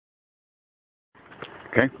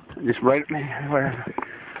Okay, just right at me. Where?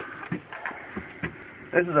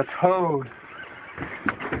 This is a toad.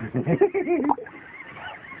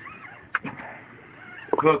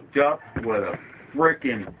 Hooked up with a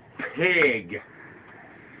frickin' pig.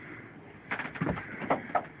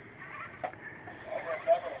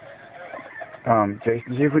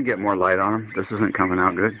 Jason, see if we can get more light on him. This isn't coming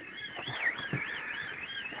out good.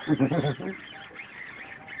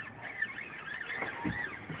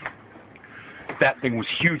 That thing was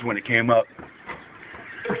huge when it came up.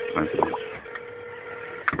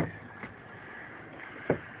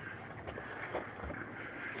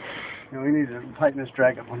 We need to tighten this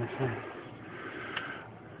drag up on this thing.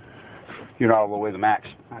 You're not all the way to max.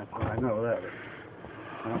 I know that.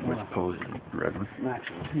 I don't want to pose red one. max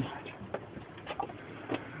it too much.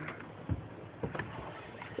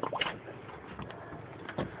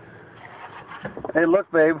 Hey,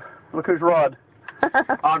 look, babe. Look who's rod.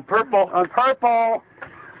 On purple. On purple.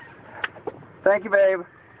 Thank you, babe.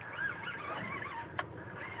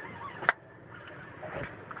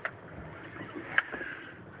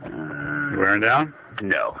 Wearing down?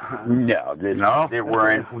 No. No.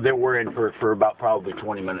 We're in for about probably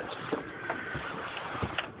 20 minutes.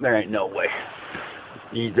 There ain't no way.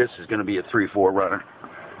 This is going to be a 3-4 runner.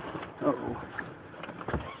 Uh-oh.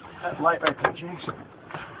 That light right there, James.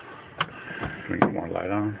 Can we get more light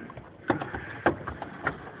on?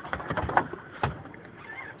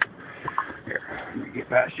 Here, let me get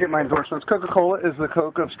past you. Get my endorsements. Coca-Cola is the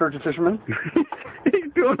Coke of sturgeon fishermen. He's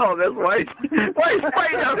doing all this. Why he's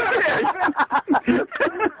fighting a fish?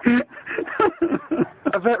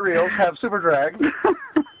 Event reels have super drag.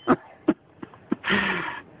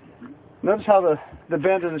 Notice how the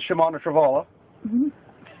bend in the Shimano Travala. Mm-hmm.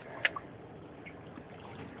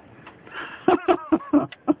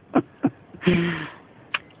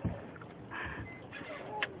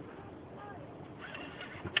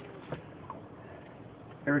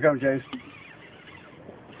 Here we go, Jace.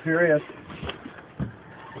 Here he is.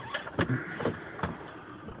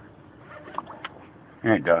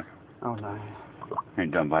 Ain't done. Oh, no.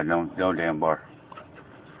 Ain't done by no damn bar.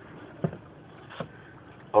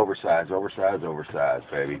 Oversized,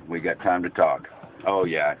 baby. We got time to talk. Oh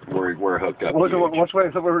yeah, we're hooked up. What's way?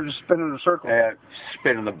 I thought we were just spinning in a circle. Yeah,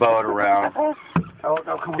 spinning the boat around. Oh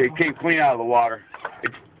no, come on. It came clean out of the water.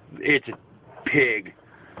 It's a pig.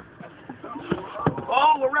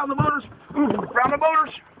 Oh, around the motors! Around the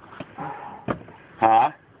motors!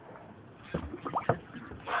 Huh?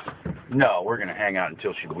 No, we're gonna hang out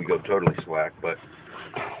until we go totally slack. But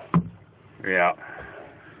yeah,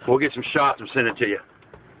 we'll get some shots and send it to you.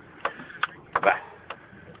 Bye.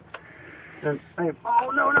 Oh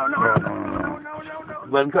no!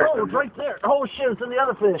 Let him Oh, it's right there. Oh shit, it's in the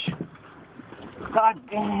other fish. God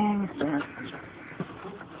damn.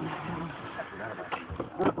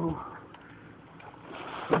 Uh-oh.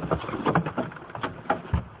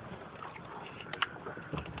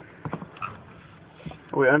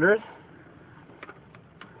 Are we under it?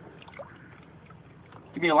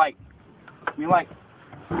 Give me a light. Give me a light.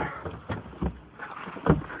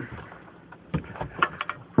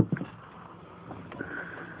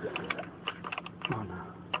 Oh, no.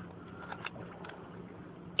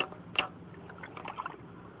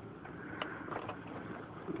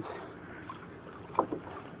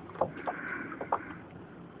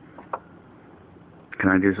 Can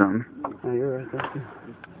I do something? Oh, you're right there.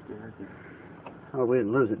 Oh, we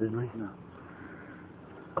didn't lose it, didn't we? No.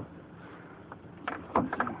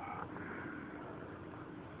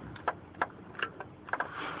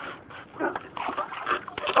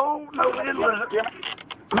 Oh, no, we didn't lose it.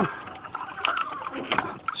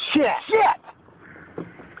 Shit!